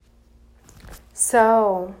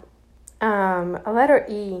So, a letter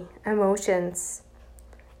E, emotions.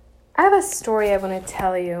 I have a story I want to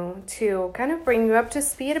tell you to kind of bring you up to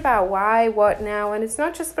speed about why, what, now. And it's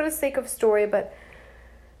not just for the sake of story, but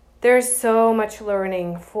there's so much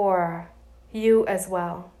learning for you as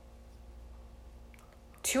well.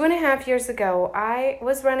 2.5 years ago, I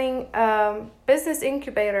was running a business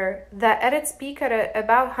incubator that at its peak had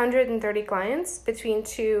about 130 clients between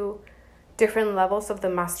two different levels of the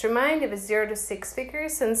mastermind. It was 0 to 6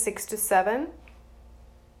 figures and 6 to 7.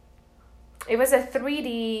 It was a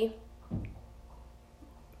 3D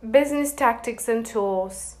business tactics and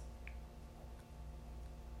tools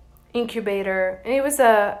incubator, and it was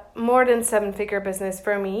a more than 7-figure business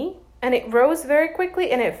for me, and it rose very quickly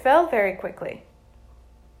and it fell very quickly.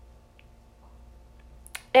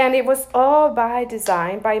 And it was all by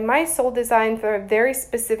design, by my soul design, for a very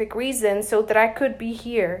specific reason, so that I could be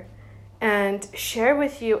here and share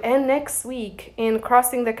with you. And next week in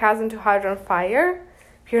Crossing the Chasm to Hydro on Fire,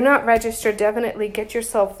 if you're not registered, definitely get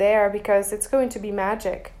yourself there, because it's going to be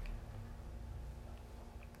magic.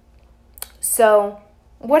 So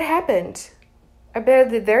what happened? I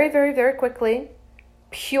built it very, very, very quickly.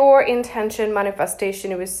 Pure intention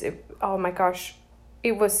manifestation. Oh my gosh.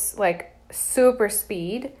 It was like super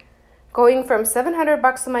speed. Going from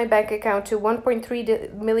 $700 in my bank account to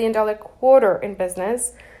 $1.3 million quarter in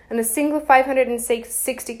business, and a single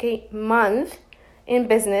 $560K month in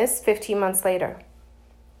business 15 months later.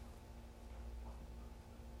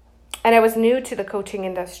 And I was new to the coaching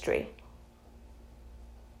industry.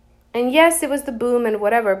 And yes, it was the boom and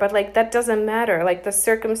whatever, but like that doesn't matter. Like the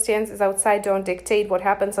circumstances outside don't dictate what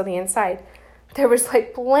happens on the inside. There was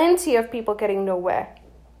like plenty of people getting nowhere.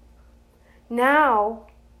 Now,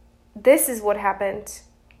 this is what happened.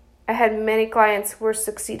 I had many clients who were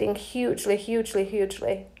succeeding hugely, hugely,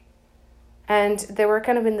 hugely. And they were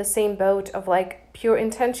kind of in the same boat of like pure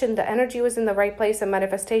intention. The energy was in the right place, and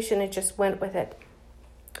manifestation, it just went with it.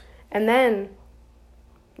 And then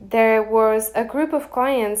there was a group of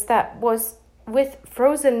clients that was with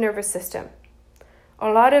frozen nervous system. A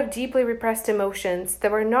lot of deeply repressed emotions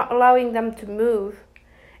that were not allowing them to move.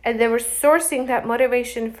 And they were sourcing that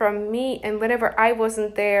motivation from me. And whenever I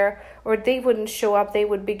wasn't there or they wouldn't show up, they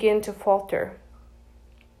would begin to falter.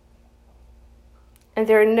 And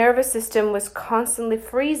their nervous system was constantly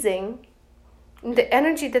freezing. The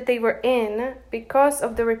energy that they were in, because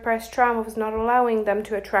of the repressed trauma, was not allowing them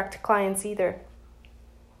to attract clients either.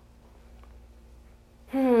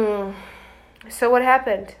 So what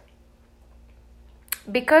happened?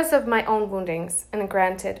 Because of my own woundings, and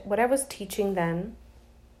granted, what I was teaching then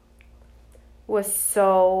was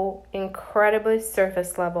so incredibly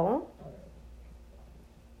surface level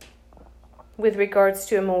with regards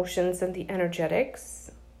to emotions and the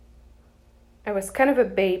energetics. I was kind of a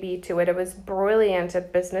baby to it. I was brilliant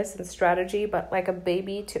at business and strategy, but like a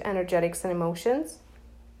baby to energetics and emotions.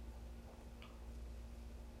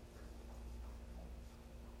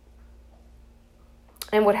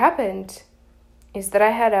 And what happened is that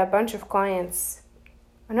I had a bunch of clients,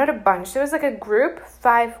 or not a bunch, there was like a group,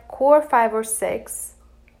 5 or 6.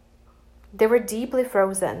 They were deeply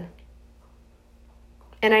frozen.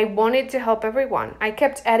 And I wanted to help everyone. I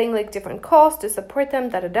kept adding like different calls to support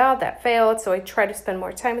them, that failed. So I tried to spend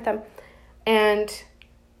more time with them. And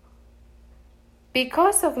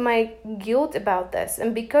because of my guilt about this,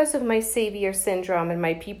 and because of my savior syndrome and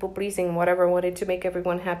my people pleasing, whatever, wanted to make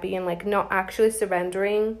everyone happy, and like not actually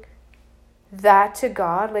surrendering that to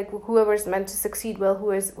God, like whoever's meant to succeed will,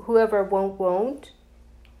 whoever won't,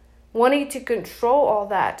 wanting to control all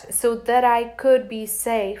that so that I could be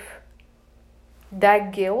safe.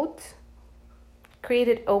 That guilt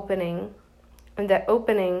created opening, and that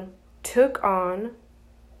opening took on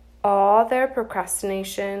all their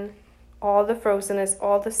procrastination, all the frozenness,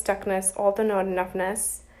 all the stuckness, all the not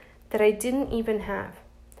enoughness that I didn't even have.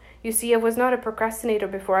 You see, I was not a procrastinator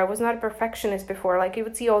before. I was not a perfectionist before. Like, you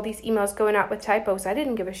would see all these emails going out with typos. I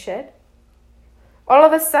didn't give a shit. All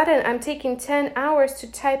of a sudden, I'm taking 10 hours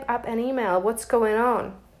to type up an email. What's going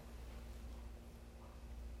on?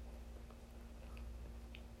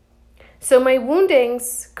 So my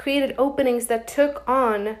woundings created openings that took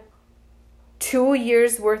on 2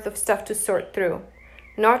 years worth of stuff to sort through.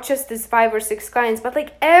 Not just these 5 or 6 clients, but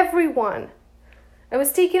like everyone. I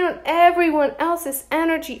was taking on everyone else's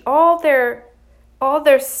energy, all their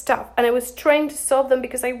stuff. And I was trying to solve them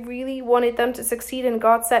because I really wanted them to succeed. And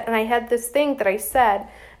God said, and I had this thing that I said,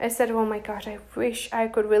 oh my gosh, I wish I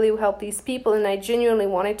could really help these people. And I genuinely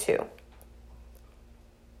wanted to.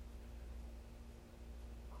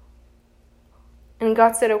 And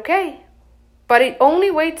God said, okay, but the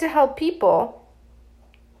only way to help people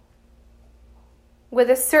with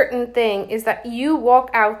a certain thing is that you walk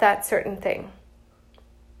out that certain thing.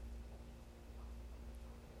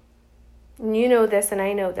 And you know this and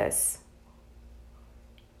I know this.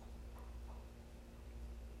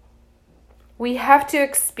 We have to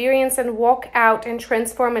experience and walk out and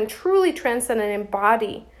transform and truly transcend and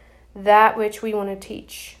embody that which we want to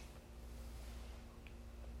teach.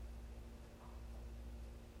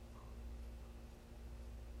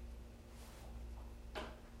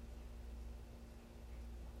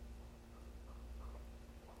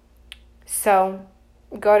 So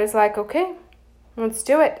God is like, okay, let's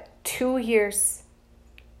do it. 2 years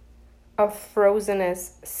of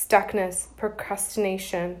frozenness, stuckness,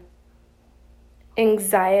 procrastination,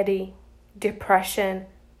 anxiety, depression.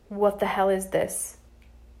 What the hell is this?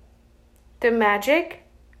 The magic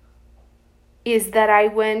is that I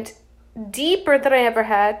went deeper than I ever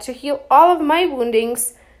had to heal all of my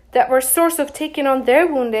woundings that were source of taking on their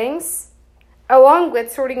woundings, along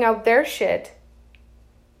with sorting out their shit.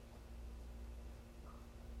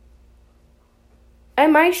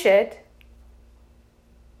 And my shit.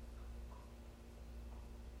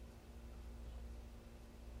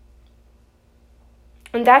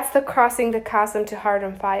 And that's the crossing the chasm to heart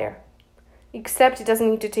on fire. Except it doesn't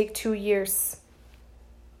need to take 2 years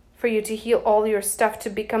for you to heal all your stuff to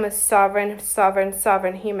become a sovereign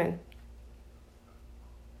human.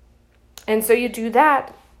 And so you do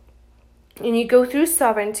that. And you go through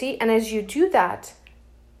sovereignty. And as you do that,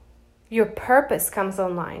 your purpose comes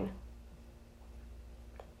online.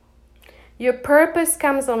 Your purpose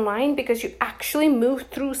comes online because you actually move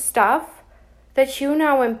through stuff that you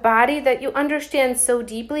now embody, that you understand so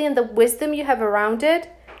deeply, and the wisdom you have around it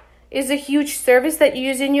is a huge service that you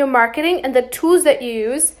use in your marketing, and the tools that you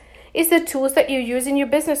use is the tools that you use in your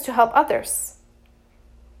business to help others.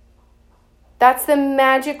 That's the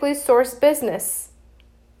magically sourced business.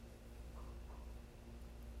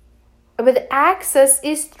 But access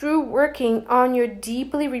is through working on your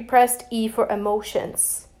deeply repressed E for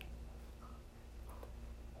emotions.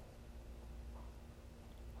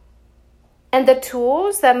 And the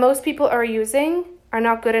tools that most people are using are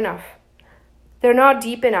not good enough. They're not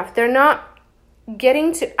deep enough. They're not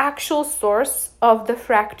getting to actual source of the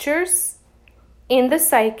fractures in the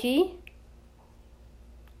psyche,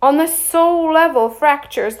 on the soul level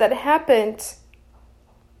fractures that happened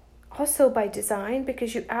also by design,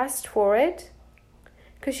 because you asked for it,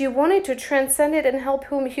 because you wanted to transcend it and help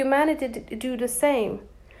humanity do the same.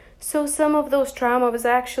 So some of those trauma was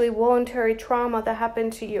actually voluntary trauma that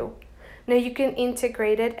happened to you. Now you can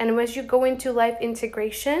integrate it, and as you go into life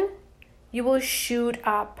integration, you will shoot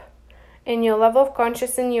up in your level of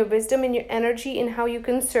consciousness, in your wisdom, in your energy, in how you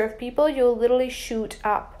can serve people. You'll literally shoot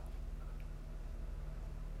up.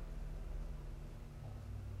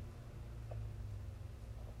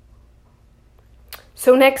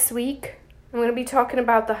 So next week, I'm going to be talking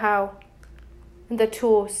about the how and the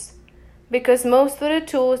tools. Because most of the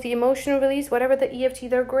tools, the emotional release, whatever the EFT,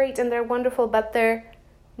 they're great and they're wonderful, but they're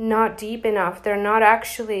not deep enough. They're not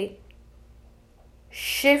actually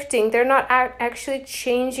shifting. They're not actually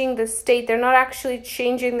changing the state. They're not actually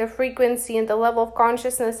changing the frequency and the level of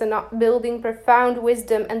consciousness, and not building profound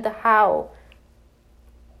wisdom and the how.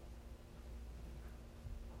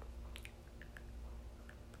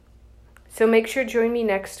 So make sure to join me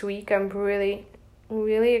next week. I'm really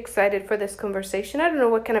excited for this conversation. I don't know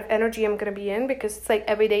what kind of energy I'm going to be in, because it's like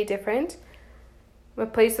every day different. A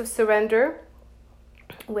place of surrender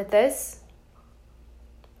with this,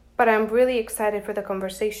 but I'm really excited for the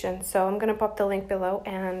conversation. So I'm gonna pop the link below,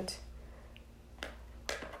 and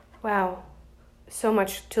wow, so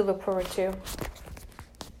much to look forward to.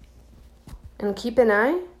 And keep an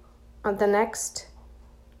eye on the next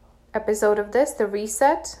episode of this, the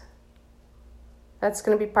reset. That's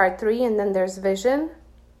gonna be part 3, and then there's vision.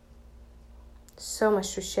 So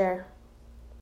much to share.